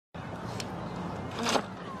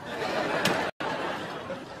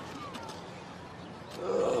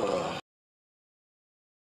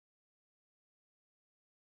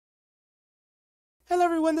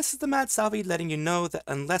everyone, this is the Mad Salvi letting you know that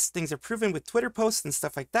unless things are proven with Twitter posts and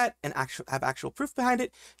stuff like that and have actual proof behind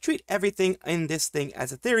it, treat everything in this thing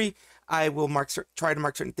as a theory. I will try to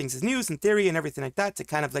mark certain things as news and theory and everything like that to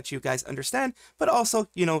kind of let you guys understand, but also,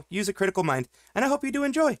 you know, use a critical mind. And I hope you do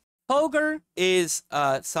enjoy. Fulgur is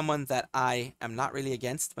someone that I am not really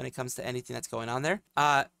against when it comes to anything that's going on there.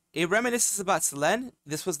 It reminisces about Selen.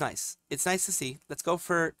 This was nice. It's nice to see. Let's go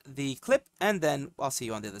for the clip, and then I'll see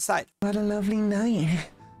you on the other side. What a lovely night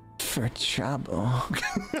for trouble.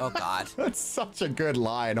 Oh, God. That's such a good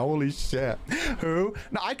line. Holy shit. Who?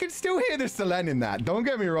 No, I can still hear the Selen in that. Don't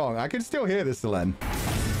get me wrong. I can still hear the Selen.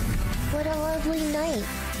 What a lovely night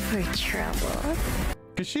for trouble.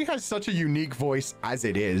 Because she has such a unique voice as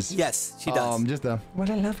it is. Yes, she does. Just the... What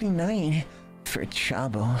a lovely night for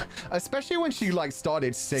trouble. Especially when she like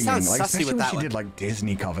started singing. Sounds like, sussy especially with when that she one. did like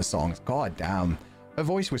Disney cover songs. God damn. Her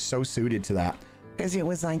voice was so suited to that. Because it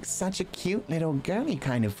was like such a cute little girly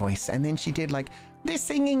kind of voice. And then she did like the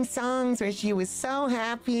singing songs where she was so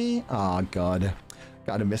happy. Oh, God.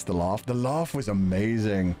 Gotta miss the laugh. The laugh was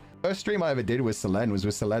amazing. First stream I ever did with Selen was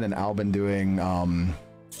with Selen and Albin doing,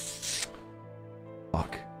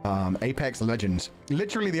 Apex Legends.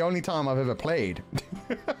 Literally the only time I've ever played.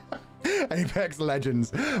 Apex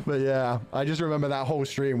Legends. But yeah, I just remember that whole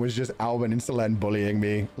stream was just Albin and Selen bullying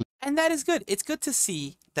me. And that is good. It's good to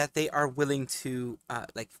see that they are willing to,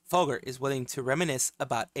 like Fulgur is willing to reminisce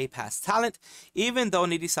about a past talent, even though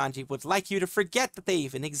Nijisanji would like you to forget that they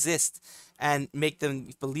even exist and make them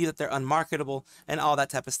believe that they're unmarketable and all that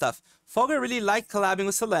type of stuff. Fulgur really liked collabing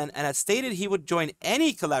with Selen and had stated he would join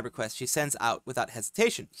any collab request she sends out without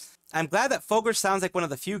hesitation. I'm glad that Fulgur sounds like one of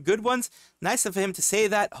the few good ones. Nice of him to say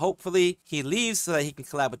that. Hopefully he leaves so that he can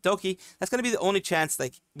collab with Doki. That's going to be the only chance,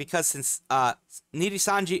 like, because since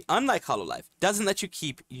Nijisanji, unlike Hololive, doesn't let you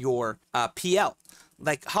keep your PL.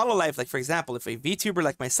 Like Hololive, like for example, if a VTuber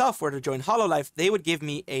like myself were to join Hololive, they would give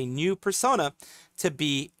me a new persona to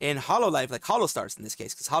be in Hololive, like Holostars in this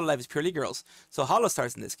case, because Hololive is purely girls. So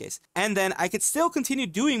Holostars in this case. And then I could still continue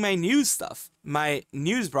doing my news stuff, my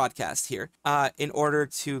news broadcast here, in order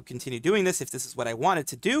to continue doing this if this is what I wanted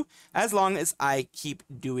to do, as long as I keep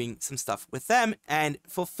doing some stuff with them and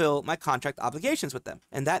fulfill my contract obligations with them.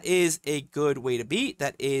 And that is a good way to be.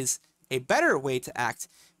 That is a better way to act,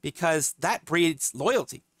 because that breeds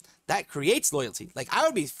loyalty. That creates loyalty. Like, I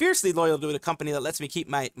would be fiercely loyal to a company that lets me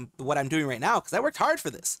keep what I'm doing right now, because I worked hard for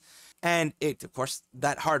this. And of course,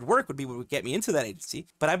 that hard work would be what would get me into that agency.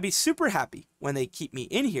 But I'd be super happy when they keep me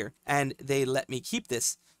in here and they let me keep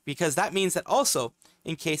this, because that means that also,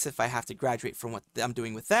 in case if I have to graduate from what I'm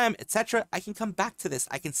doing with them, etc., I can come back to this.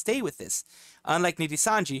 I can stay with this. Unlike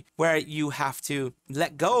Nijisanji, where you have to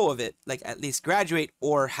let go of it, like at least graduate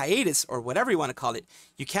or hiatus or whatever you want to call it.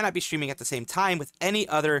 You cannot be streaming at the same time with any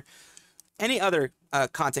other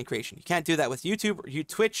content creation. You can't do that with YouTube or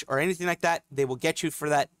Twitch or anything like that. They will get you for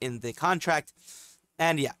that in the contract.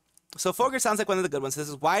 And yeah. So Fulgur sounds like one of the good ones. This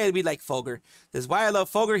is why we like Fulgur. This is why I love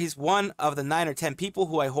Fulgur. He's one of the 9 or 10 people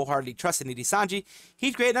who I wholeheartedly trust in Nijisanji.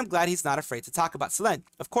 He's great, and I'm glad he's not afraid to talk about Selen,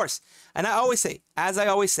 of course. And I always say, as I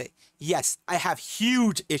always say, yes, I have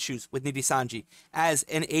huge issues with Nijisanji as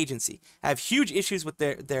an agency. I have huge issues with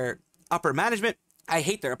their upper management. I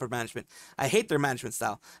hate their upper management. I hate their management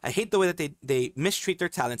style. I hate the way that they mistreat their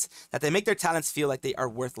talents, that they make their talents feel like they are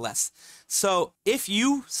worth less. So if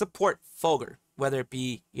you support Fulgur, whether it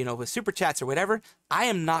be, you know, with super chats or whatever, I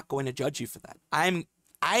am not going to judge you for that. I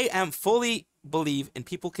am fully believe and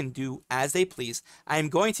people can do as they please. I am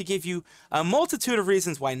going to give you a multitude of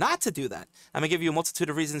reasons why not to do that. I'm going to give you a multitude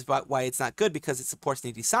of reasons why it's not good, because it supports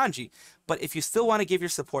Nijisanji. But if you still want to give your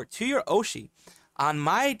support to your Oshi on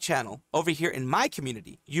my channel over here in my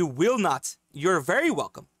community, you're very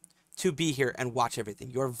welcome to be here and watch everything.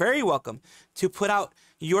 You're very welcome to put out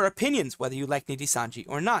your opinions, whether you like Nijisanji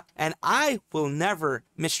or not. And I will never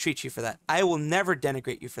mistreat you for that. I will never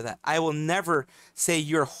denigrate you for that. I will never say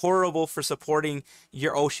you're horrible for supporting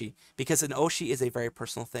your Oshi, because an Oshi is a very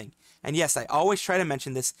personal thing. And yes, I always try to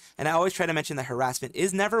mention this, and I always try to mention that harassment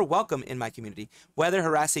is never welcome in my community, whether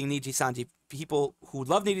harassing Nijisanji, people who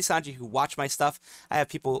love Nijisanji, who watch my stuff. I have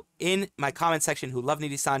people in my comment section who love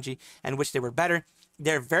Nijisanji and wish they were better.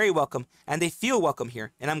 They're very welcome, and they feel welcome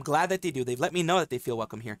here, and I'm glad that they do. They've let me know that they feel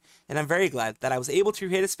welcome here, and I'm very glad that I was able to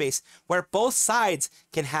create a space where both sides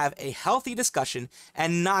can have a healthy discussion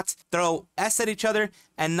and not throw S at each other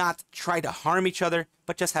and not try to harm each other,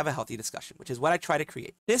 but just have a healthy discussion, which is what I try to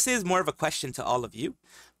create. This is more of a question to all of you.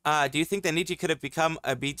 Do you think that Niji could have become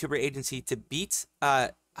a VTuber agency to beat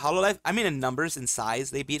Hololive. I mean, in numbers and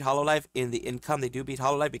size, they beat Hololive. In the income, they do beat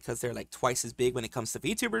Hololive because they're like twice as big when it comes to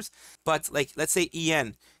VTubers. But like, let's say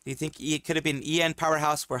EN. Do you think it could have been EN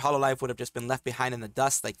powerhouse where Hololive would have just been left behind in the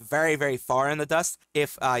dust, like very, very far in the dust?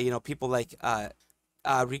 If people like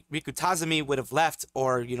Riku Tazumi would have left,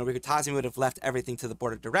 or Riku Tazumi would have left everything to the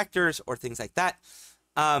board of directors or things like that.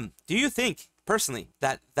 Do you think personally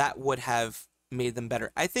that would have made them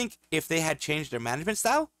better? I think if they had changed their management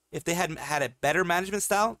style, if they had had a better management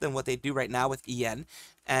style than what they do right now with EN,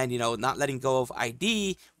 and not letting go of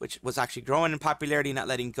ID, which was actually growing in popularity, not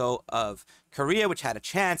letting go of Korea, which had a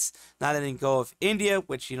chance, not letting go of India,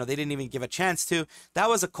 which they didn't even give a chance to. That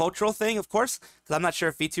was a cultural thing, of course, because I'm not sure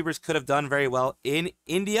if VTubers could have done very well in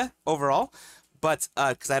India overall. But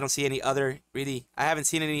because I don't see any other, I haven't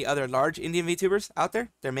seen any other large Indian VTubers out there.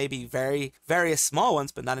 There may be various small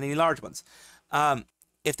ones, but not any large ones.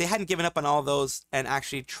 If they hadn't given up on all those and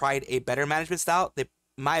actually tried a better management style, in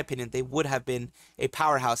my opinion, they would have been a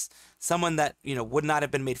powerhouse. Someone that, would not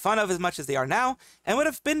have been made fun of as much as they are now, and would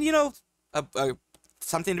have been,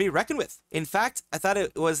 something to be reckoned with. In fact, I thought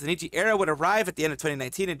it was the Niji era would arrive at the end of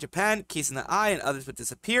 2019 in Japan, Keys in the Eye and others would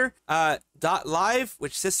disappear. Dot Live,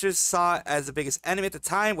 which Sisters saw as the biggest enemy at the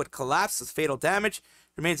time, would collapse with fatal damage,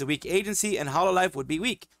 remains a weak agency, and Hololive would be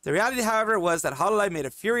weak. The reality, however, was that Hololive made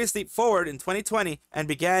a furious leap forward in 2020 and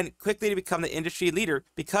began quickly to become the industry leader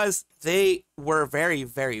because they were very,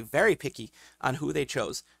 very, very picky on who they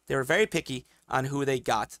chose. They were very picky on who they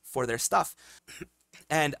got for their stuff.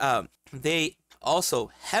 And they also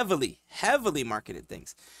heavily marketed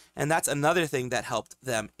things. And that's another thing that helped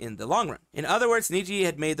them in the long run. In other words, Niji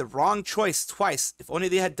had made the wrong choice twice. If only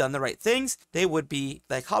they had done the right things, they would be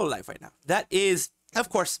like Hololive right now. That is, of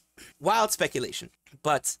course, wild speculation.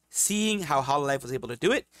 But seeing how Hololive was able to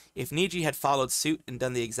do it, if Niji had followed suit and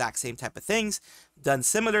done the exact same type of things, done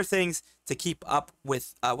similar things to keep up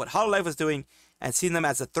with what Hololive was doing, and seen them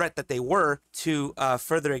as a threat that they were to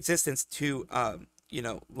further existence, to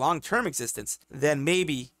long-term existence, then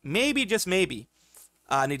maybe, just maybe,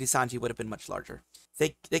 Nijisanji would have been much larger.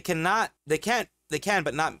 They can,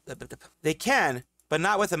 but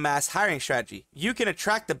not with a mass hiring strategy. You can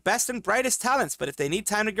attract the best and brightest talents, but if they need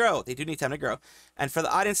time to grow, they do need time to grow, and for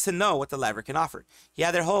the audience to know what the library can offer.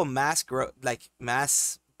 Yeah, their whole mass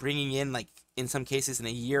bringing in, like in some cases in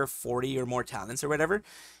a year, 40 or more talents or whatever,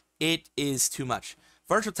 it is too much.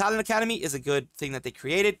 Virtual Talent Academy is a good thing that they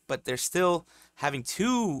created, but they're still having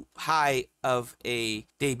too high of a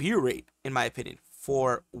debut rate, in my opinion,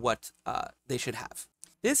 for what they should have.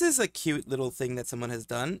 This is a cute little thing that someone has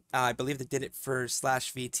done. I believe they did it for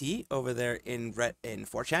 /VT over there in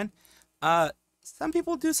 4chan. Some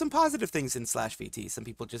people do some positive things in /VT. Some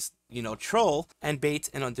people just, troll and bait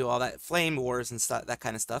and do all that flame wars and stuff, that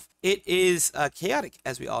kind of stuff. It is chaotic,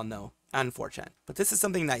 as we all know, on 4chan. But this is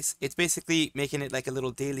something nice. It's basically making it like a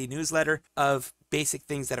little daily newsletter of basic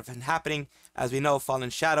things that have been happening. As we know, Fallen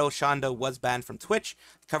Shadow, Shondo was banned from Twitch.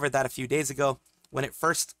 I covered that a few days ago. When it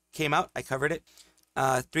first came out, I covered it.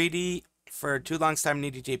 3D for Too Long's Time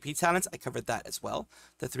Niji JP talents, I covered that as well.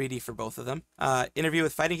 The 3D for both of them. Interview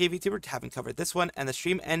with Fighting Game VTuber, haven't covered this one. And the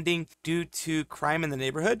stream ending due to crime in the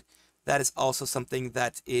neighborhood. That is also something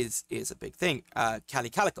that is a big thing. Cali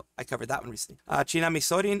Calico, I covered that one recently. Chinami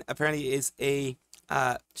Sorin apparently is a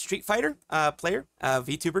Street Fighter player,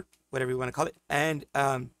 VTuber, whatever you want to call it. And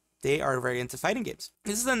they are very into fighting games.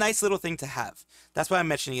 This is a nice little thing to have. That's why I'm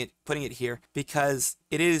mentioning it, putting it here, because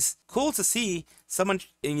it is cool to see someone,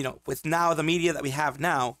 with now the media that we have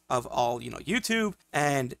now of all, YouTube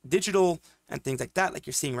and digital and things like that, like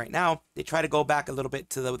you're seeing right now. They try to go back a little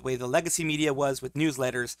bit to the way the legacy media was with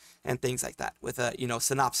newsletters and things like that, with a,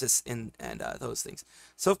 synopsis and those things.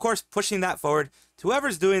 So, of course, pushing that forward. To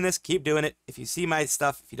whoever's doing this, keep doing it. If you see my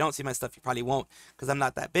stuff, if you don't see my stuff, you probably won't, because I'm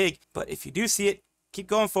not that big. But if you do see it, keep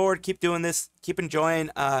going forward, keep doing this, keep enjoying,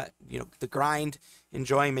 the grind,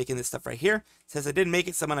 enjoying making this stuff right here. It says I didn't make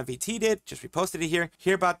it, someone on VT did, just reposted it here.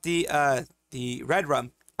 Hear about the Red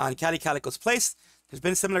Rum on Cali Calico's place. There's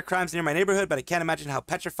been similar crimes near my neighborhood, but I can't imagine how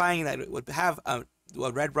petrifying that it would have a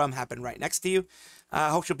Red Rum happen right next to you.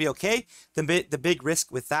 I hope she'll be okay. The big risk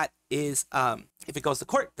with that is if it goes to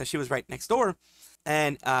court, that she was right next door,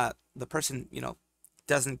 and the person,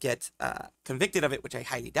 doesn't get convicted of it, which I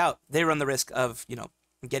highly doubt, they run the risk of,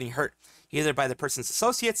 getting hurt, either by the person's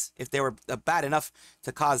associates, if they were bad enough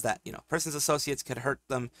to cause that, person's associates could hurt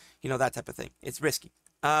them, that type of thing. It's risky.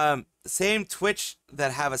 Same Twitch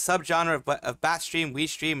that have a subgenre of Bat Stream, We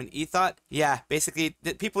Stream, and Ethot. Yeah, basically,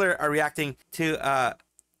 people are reacting to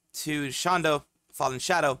Shondo, Fallen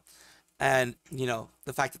Shadow, and,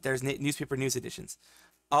 the fact that there's newspaper news editions.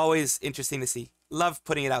 Always interesting to see. Love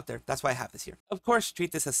putting it out there. That's why I have this here. Of course,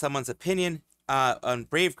 treat this as someone's opinion on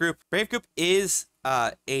Brave Group. Brave Group is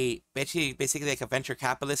basically like a venture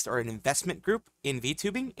capitalist or an investment group in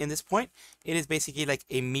VTubing. In this point, it is basically like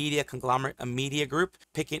a media conglomerate, a media group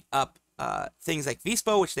picking up things like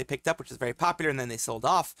Vispo, which they picked up, which is very popular, and then they sold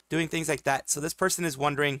off, doing things like that. So this person is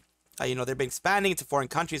wondering, you know, they've been expanding into foreign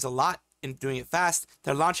countries a lot and doing it fast.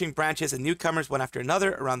 They're launching branches and newcomers one after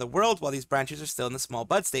another around the world while these branches are still in the small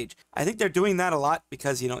bud stage. I think they're doing that a lot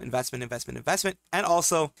because, you know, investment, and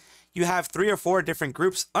also you have 3 or 4 different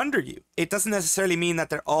groups under you. It doesn't necessarily mean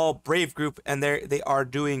that they're all Brave Group and they are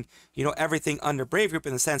doing, you know, everything under Brave Group,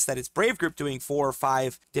 in the sense that it's Brave Group doing 4 or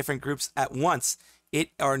 5 different groups at once.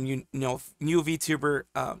 It are new VTuber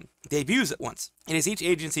debuts at once. It is each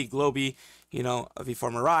agency, Globi, you know,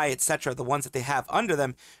 V4 Mirai, etc., the ones that they have under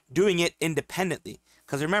them, doing it independently.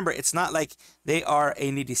 Because remember, it's not like they are a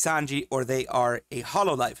Nijisanji or they are a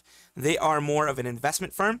Hololive. They are more of an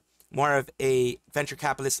investment firm, more of a venture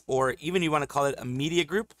capitalist, or even you want to call it a media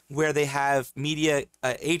group, where they have media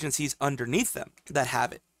agencies underneath them that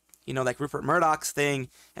have it. You know, like Rupert Murdoch's thing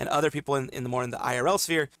and other people in the IRL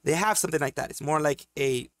sphere, they have something like that. It's more like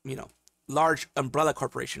a, you know, large umbrella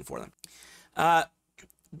corporation for them.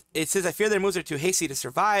 It says, I fear their moves are too hasty to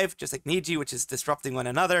survive, just like Niji, which is disrupting one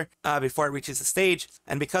another before it reaches the stage.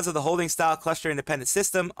 And because of the holding style cluster independent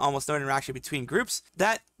system, almost no interaction between groups,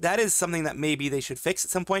 that is something that maybe they should fix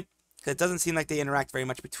at some point, because it doesn't seem like they interact very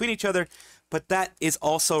much between each other. But that is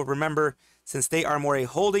also, remember, since they are more a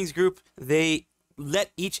holdings group, they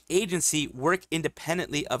let each agency work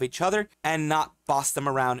independently of each other and not boss them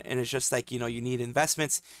around. And it's just like, you know, you need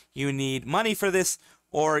investments, you need money for this,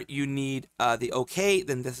 or you need the okay,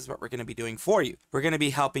 then this is what we're going to be doing for you. We're going to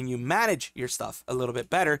be helping you manage your stuff a little bit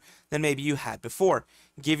better than maybe you had before.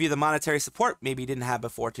 Give you the monetary support maybe you didn't have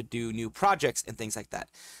before to do new projects and things like that.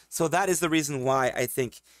 So that is the reason why I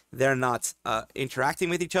think they're not interacting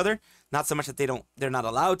with each other. Not so much that they're not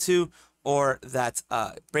allowed to, or that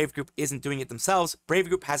Brave Group isn't doing it themselves. Brave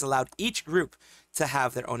Group has allowed each group to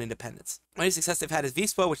have their own independence. Only success they've had is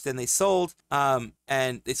Vispo, which then they sold,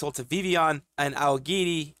 and they sold to Vivian and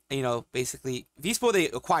Aogiri. You know, basically, Vispo they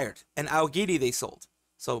acquired, and Aogiri they sold.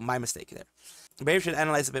 So my mistake there. Brave should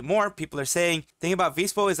analyze a bit more. People are saying, the thing about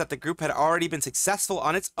Vispo is that the group had already been successful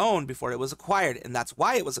on its own before it was acquired, and that's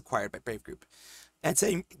why it was acquired by Brave Group. And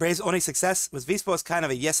saying Brave's only success was Vispo is kind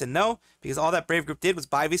of a yes and no, because all that Brave Group did was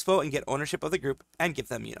buy Vispo and get ownership of the group and give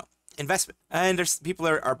them, you know, investment. And there's people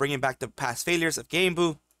are bringing back the past failures of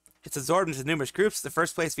Gameboo. It's absorbed into numerous groups. The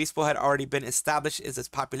first place Vispo had already been established is its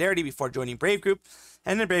popularity before joining Brave Group,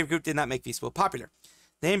 and the Brave Group did not make Vispo popular.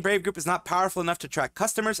 The name Brave Group is not powerful enough to attract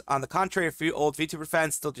customers. On the contrary, a few old VTuber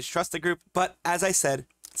fans still distrust the group. But as I said,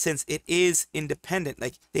 since it is independent,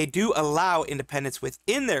 like they do allow independence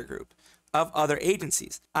within their group of other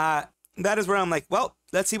agencies. That is where I'm like, well,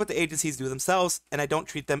 let's see what the agencies do themselves, and I don't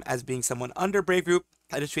treat them as being someone under Brave Group.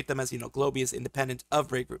 I just treat them as, you know, Globi is independent of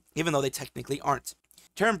Brave Group, even though they technically aren't.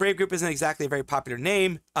 Term Brave Group isn't exactly a very popular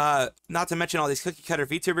name. Not to mention all these cookie cutter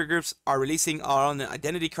VTuber groups are releasing our own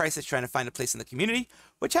identity crisis, trying to find a place in the community,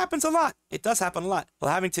 which happens a lot. It does happen a lot,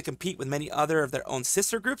 while having to compete with many other of their own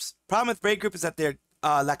sister groups. Problem with Brave Group is that they're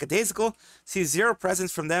lackadaisical. See zero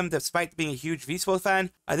presence from them despite being a huge Vispo fan.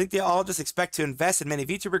 I think they all just expect to invest in many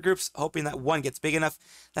VTuber groups, hoping that one gets big enough.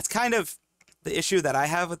 That's kind of the issue that I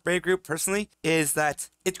have with Brave Group personally, is that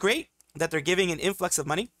it's great that they're giving an influx of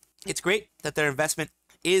money. It's great that their investment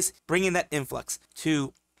is bringing that influx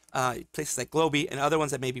to places like Globi and other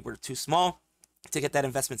ones that maybe were too small to get that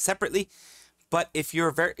investment separately. But if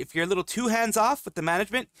you're a little too hands-off with the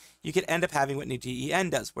management, you could end up having what Nijisanji EN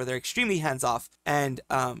does, where they're extremely hands-off and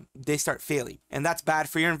they start failing. And that's bad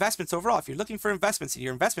for your investments overall. If you're looking for investments in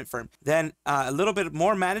your investment firm, then a little bit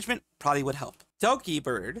more management probably would help.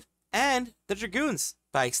 Dokibird and the Dragoons,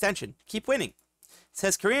 by extension, keep winning. It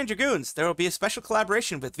says, Korean Dragoons, there will be a special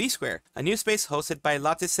collaboration with V-Square, a new space hosted by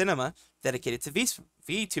Latte Cinema dedicated to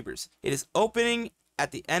VTubers. It is opening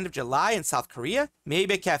at the end of July in South Korea.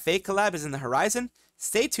 Maybe a cafe collab is in the horizon.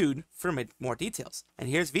 Stay tuned for more details. And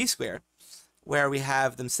here's V-Square, where we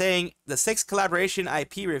have them saying, the 6th collaboration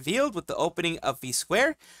IP revealed with the opening of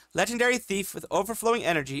V-Square, legendary thief with overflowing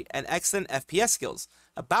energy and excellent FPS skills.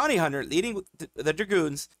 A bounty hunter leading the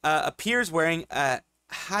Dragoons appears wearing a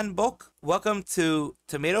hanbok. Welcome to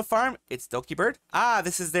Tomato Farm. It's Dokibird.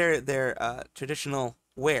 This is their traditional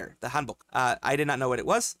wear, the hanbok. I did not know what it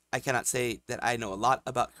was. I cannot say that I know a lot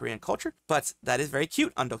about Korean culture, but that is very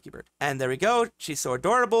cute on Dokibird. And there we go. She's so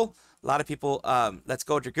adorable. A lot of people, let's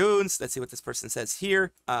go Dragoons. Let's see what this person says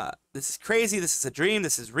here. This is crazy. This is a dream.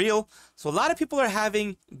 This is real. So a lot of people are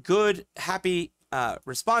having good, happy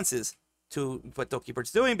responses to what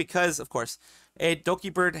Dokibird's doing, because of course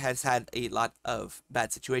Dokibird has had a lot of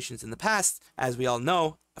bad situations in the past, as we all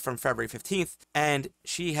know, from February 15th, and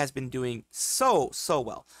she has been doing so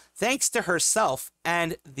well thanks to herself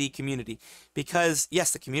and the community, because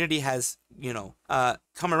yes, the community has, you know,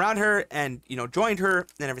 come around her and, you know, joined her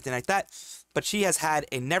and everything like that, but she has had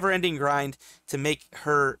a never-ending grind to make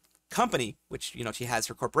her company, which, you know, she has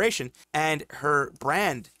her corporation and her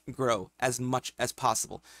brand, grow as much as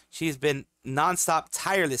possible. She's been nonstop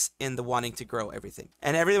tireless in the wanting to grow everything.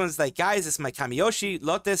 And everyone's like, guys, this is my Kamiyoshi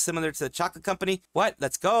Lotus, similar to the chocolate company. What?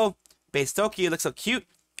 Let's go. Base Doki, it looks so cute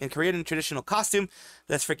in Korean traditional costume.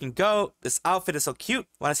 Let's freaking go. This outfit is so cute.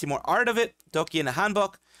 Want to see more art of it? Doki in the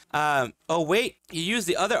handbook. Oh wait, you use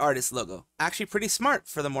the other artist logo. Actually pretty smart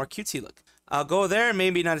for the more cutesy look. I'll go there,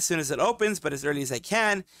 maybe not as soon as it opens, but as early as I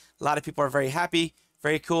can. A lot of people are very happy.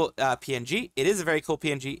 Very cool PNG. It is a very cool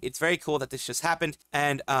PNG. It's very cool that this just happened.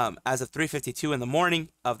 And as of 3:52 in the morning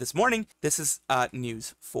of this morning, this is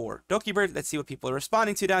news for Dokibird. Let's see what people are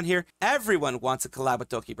responding to down here. Everyone wants a collab with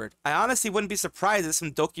Dokibird. I honestly wouldn't be surprised if there's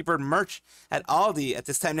some Dokibird merch at Aldi at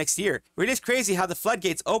this time next year. Really is crazy how the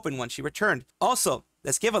floodgates opened when she returned. Also,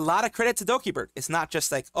 let's give a lot of credit to Dokibird. It's not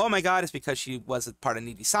just like, oh my god, it's because she was a part of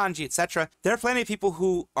Nijisanji, etc. There are plenty of people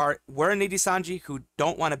who were in Nijisanji who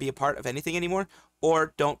don't want to be a part of anything anymore,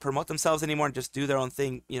 or don't promote themselves anymore and just do their own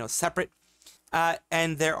thing, you know, separate.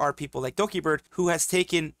 And there are people like Dokibird who has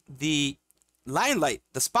taken the limelight,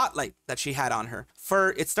 the spotlight that she had on her.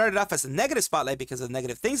 It started off as a negative spotlight because of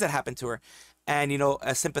negative things that happened to her, and, you know,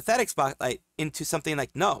 a sympathetic spotlight into something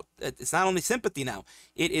like, no, it's not only sympathy now.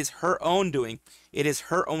 It is her own doing. It is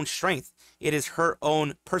her own strength. It is her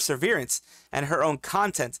own perseverance and her own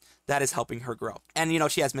content that is helping her grow. And, you know,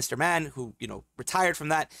 she has Mr. Man, who, you know, retired from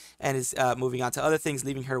that and is moving on to other things,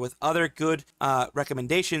 leaving her with other good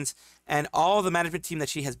recommendations, and all the management team that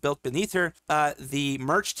she has built beneath her. The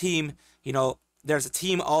merch team, you know, there's a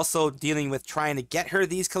team also dealing with trying to get her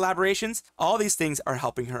these collaborations. All these things are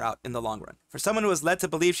helping her out in the long run. For someone who was led to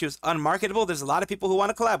believe she was unmarketable, there's a lot of people who want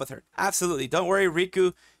to collab with her. Absolutely. Don't worry,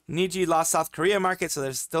 Riku. Niji lost South Korea market, so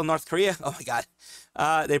there's still North Korea. Oh my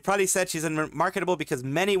god. They probably said she's unmarketable because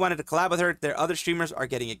many wanted to collab with her. Their other streamers are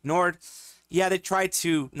getting ignored. Yeah, they tried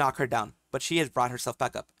to knock her down, but she has brought herself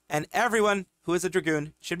back up. And everyone who is a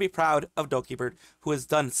Dragoon should be proud of Dokibird, who has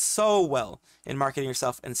done so well in marketing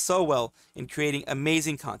herself and so well in creating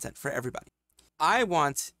amazing content for everybody. I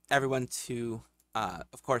want everyone to,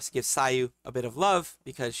 of course, give Sayu a bit of love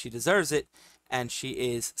because she deserves it. And she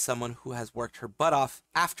is someone who has worked her butt off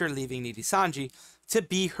after leaving Nijisanji to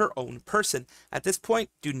be her own person. At this point,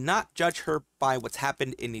 do not judge her by what's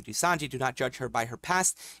happened in Nijisanji. Do not judge her by her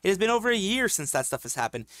past. It has been over a year since that stuff has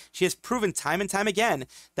happened. She has proven time and time again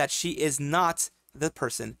that she is not the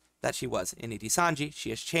person that she was in Nijisanji.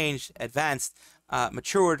 She has changed, advanced,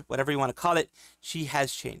 matured, whatever you want to call it. She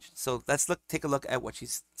has changed. So let's take a look at what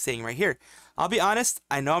she's saying right here. I'll be honest,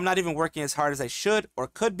 I know I'm not even working as hard as I should or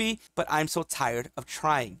could be, but I'm so tired of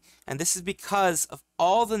trying. And this is because of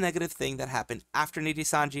all the negative thing that happened after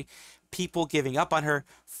Nijisanji. People giving up on her,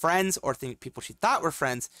 friends or people she thought were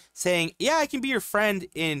friends saying, yeah, I can be your friend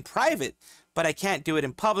in private, but I can't do it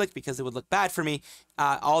in public because it would look bad for me.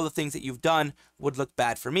 All the things that you've done would look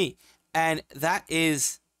bad for me. And that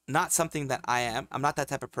is not something that I am. I'm not that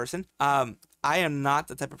type of person. I am not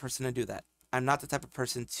the type of person to do that. I'm not the type of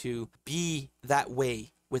person to be that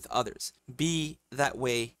way with others. Be that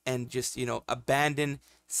way and just, you know, abandon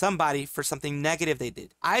somebody for something negative they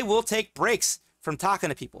did. I will take breaks from talking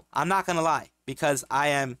to people. I'm not going to lie, because I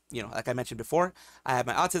am, you know, like I mentioned before, I have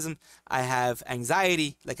my autism. I have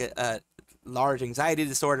anxiety, like a large anxiety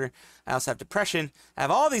disorder. I also have depression. I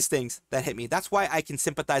have all these things that hit me. That's why I can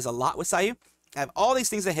sympathize a lot with Sayu. I have all these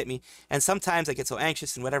things that hit me, and sometimes I get so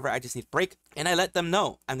anxious and whatever, I just need a break, and I let them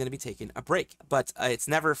know I'm going to be taking a break. But it's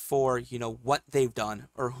never for, you know, what they've done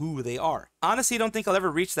or who they are. Honestly, I don't think I'll ever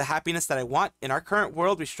reach the happiness that I want. In our current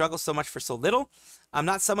world, we struggle so much for so little. I'm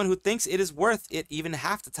not someone who thinks it is worth it even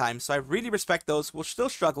half the time, so I really respect those who will still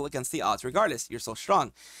struggle against the odds regardless. You're so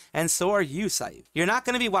strong. And so are you, Sayu. You're not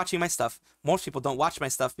going to be watching my stuff. Most people don't watch my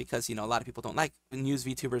stuff because, you know, a lot of people don't like news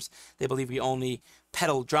VTubers. They believe we only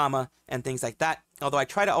peddle drama and things like that. Although I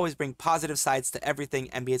try to always bring positive sides to everything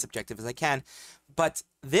and be as objective as I can. But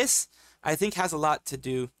this, I think, has a lot to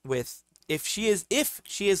do with if she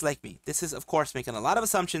is like me. This is, of course, making a lot of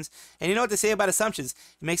assumptions. And you know what they say about assumptions?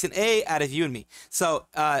 It makes an A out of you and me. So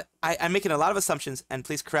I'm making a lot of assumptions, and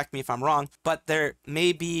please correct me if I'm wrong, but there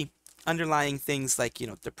may be underlying things like,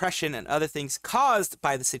 depression and other things caused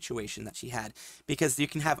by the situation that she had, because you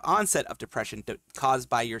can have onset of depression caused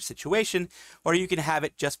by your situation, or you can have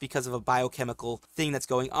it just because of a biochemical thing that's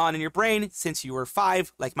going on in your brain since you were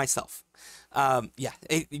 5, like myself.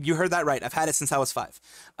 You heard that right. I've had it since I was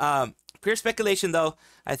 5. Pure speculation, though.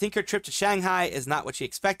 I think her trip to Shanghai is not what she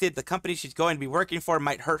expected. The company she's going to be working for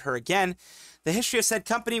might hurt her again. The history of said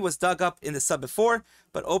company was dug up in the sub before,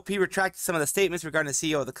 but OP retracted some of the statements regarding the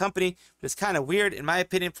CEO of the company, which is kind of weird. In my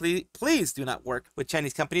opinion, please do not work with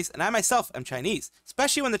Chinese companies, and I myself am Chinese,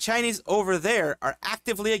 especially when the Chinese over there are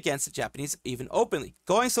actively against the Japanese, even openly,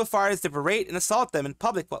 going so far as to berate and assault them in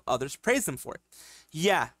public while others praise them for it.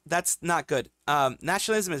 Yeah, that's not good.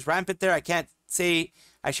 Nationalism is rampant there. I can't say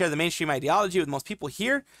I share the mainstream ideology with most people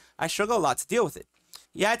here. I struggle a lot to deal with it.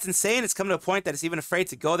 Yeah, it's insane. It's come to a point that it's even afraid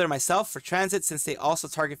to go there myself for transit, since they also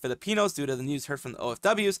target Filipinos due to the news heard from the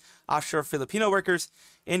OFWs, offshore Filipino workers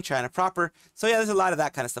in China proper. So yeah, there's a lot of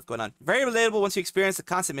that kind of stuff going on. Very relatable once you experience the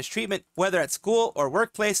constant mistreatment, whether at school or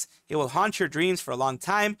workplace. It will haunt your dreams for a long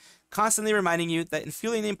time, constantly reminding you that and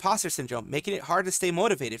fueling the imposter syndrome, making it hard to stay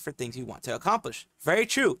motivated for things you want to accomplish. Very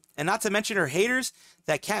true. And not to mention her haters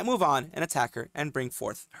that can't move on and attack her and bring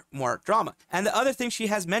forth more drama. And the other thing she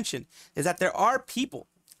has mentioned is that there are people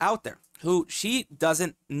out there who she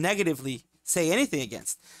doesn't negatively say anything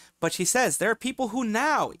against. But she says there are people who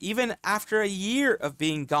now, even after a year of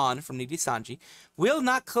being gone from Nijisanji, will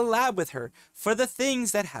not collab with her for the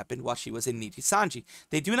things that happened while she was in Nijisanji.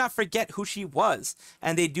 They do not forget who she was,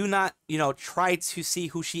 and they do not, try to see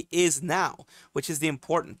who she is now, which is the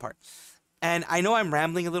important part. And I know I'm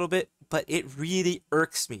rambling a little bit, but it really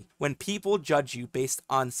irks me when people judge you based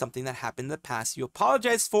on something that happened in the past. You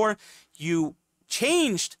apologize for, you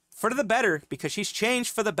changed for the better, because she's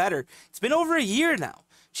changed for the better. It's been over a year now.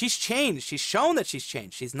 She's changed. She's shown that she's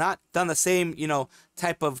changed. She's not done the same,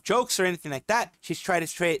 type of jokes or anything like that. She's tried to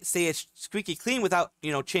stay as squeaky clean without,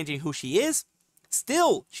 changing who she is.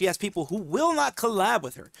 Still, she has people who will not collab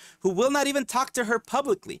with her, who will not even talk to her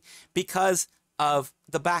publicly because of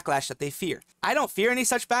the backlash that they fear. I don't fear any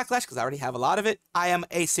such backlash because I already have a lot of it. I am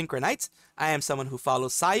a synchronite. I am someone who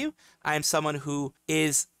follows Sayu. I am someone who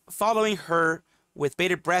is following her with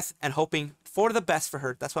bated breath and hoping for the best for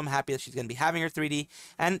her. That's why I'm happy that she's going to be having her 3D.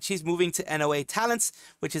 And she's moving to NOA Talents,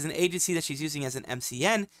 which is an agency that she's using as an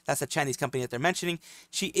MCN. That's a Chinese company that they're mentioning.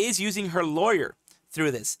 She is using her lawyer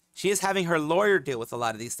through this. She is having her lawyer deal with a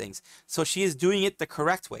lot of these things. So she is doing it the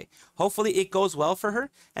correct way. Hopefully it goes well for her,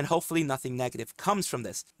 and hopefully nothing negative comes from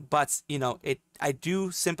this. But, I do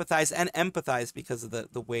sympathize and empathize because of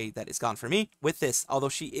the way that it's gone for me with this, although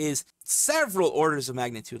she is several orders of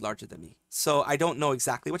magnitude larger than me. So I don't know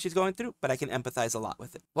exactly what she's going through, but I can empathize a lot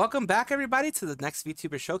with it. Welcome back, everybody, to the next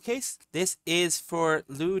VTuber showcase. This is for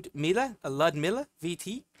Ludmilla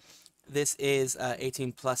VT. This is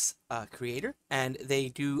 18 plus creator, and they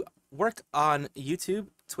do work on YouTube,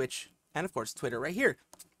 Twitch, and of course Twitter right here.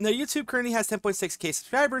 Now YouTube currently has 10.6k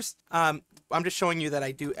subscribers. I'm just showing you that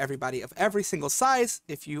I do everybody of every single size.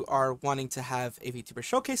 If you are wanting to have a VTuber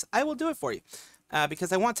showcase, I will do it for you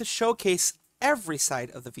because I want to showcase every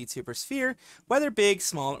side of the VTuber sphere, whether big,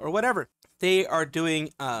 small, or whatever. They are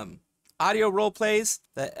doing audio role plays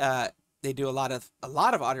that they do a lot of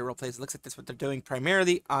audio role plays. It looks like that's what they're doing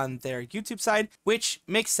primarily on their YouTube side, which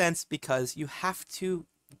makes sense because you have to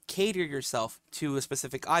cater yourself to a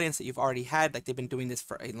specific audience that you've already had. Like, they've been doing this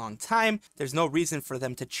for a long time. There's no reason for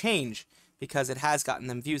them to change because it has gotten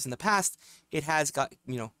them views in the past. It has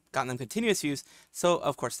gotten them continuous views. So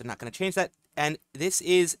of course they're not going to change that. And this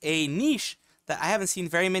is a niche that I haven't seen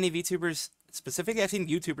very many VTubers. Specifically, I've seen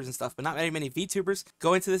YouTubers and stuff, but not very many VTubers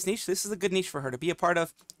go into this niche. this is a good niche for her to be a part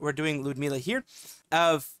of. We're doing Ludmilla here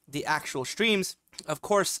of the actual streams. Of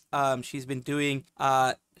course, she's been doing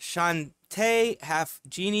Shantae, Half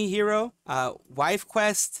Genie Hero, Wife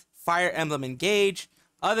Quest, Fire Emblem Engage,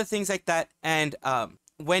 other things like that. And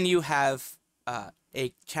when you have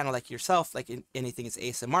a channel like yourself, like anything is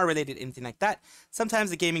ASMR related, anything like that, sometimes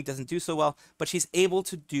the gaming doesn't do so well, but she's able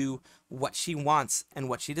to do what she wants and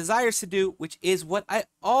what she desires to do, which is what I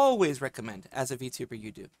always recommend as a VTuber you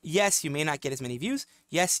do. Yes, you may not get as many views.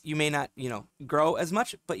 Yes, you may not, grow as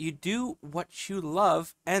much, but you do what you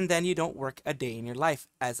love, and then you don't work a day in your life,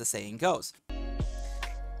 as the saying goes.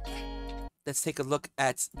 Let's take a look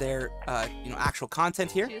at their, actual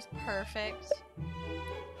content here. She's perfect.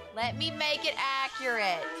 Let me make it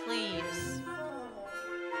accurate, please.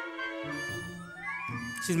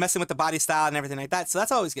 She's messing with the body style and everything like that, so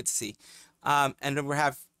that's always good to see. And then we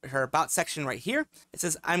have her about section right here. It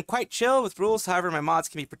says, I'm quite chill with rules, however my mods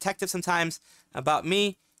can be protective sometimes. About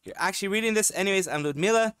me, you're actually reading this anyways. I'm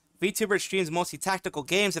Ludmilla VTuber streams mostly tactical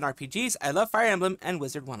games and RPGs. I love Fire Emblem and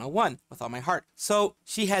Wizard 101 with all my heart. So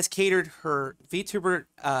she has catered her VTuber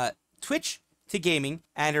Twitch to gaming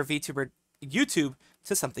and her VTuber YouTube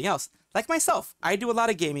to something else. Like myself, I do a lot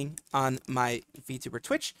of gaming on my VTuber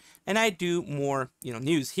Twitch, and I do more,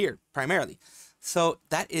 news here primarily. So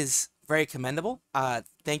that is very commendable.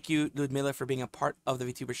 Thank you, Ludmilla, for being a part of the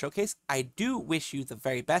VTuber Showcase. I do wish you the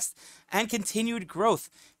very best and continued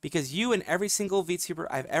growth, because you and every single VTuber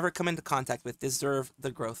I've ever come into contact with deserve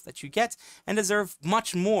the growth that you get and deserve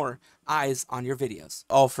much more eyes on your videos.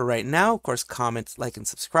 All for right now. Of course, comment, like, and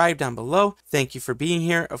subscribe down below. Thank you for being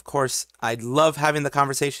here. Of course, I love having the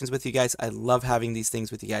conversations with you guys. I love having these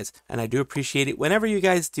things with you guys, and I do appreciate it whenever you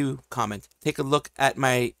guys do comment. Take a look at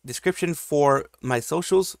my description for my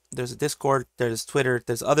socials. There's a Discord, there's Twitter,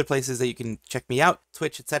 there's other places that you can check me out,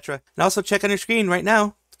 Twitch, etc. And also check on your screen right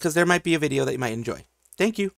now, because there might be a video that you might enjoy. Thank you.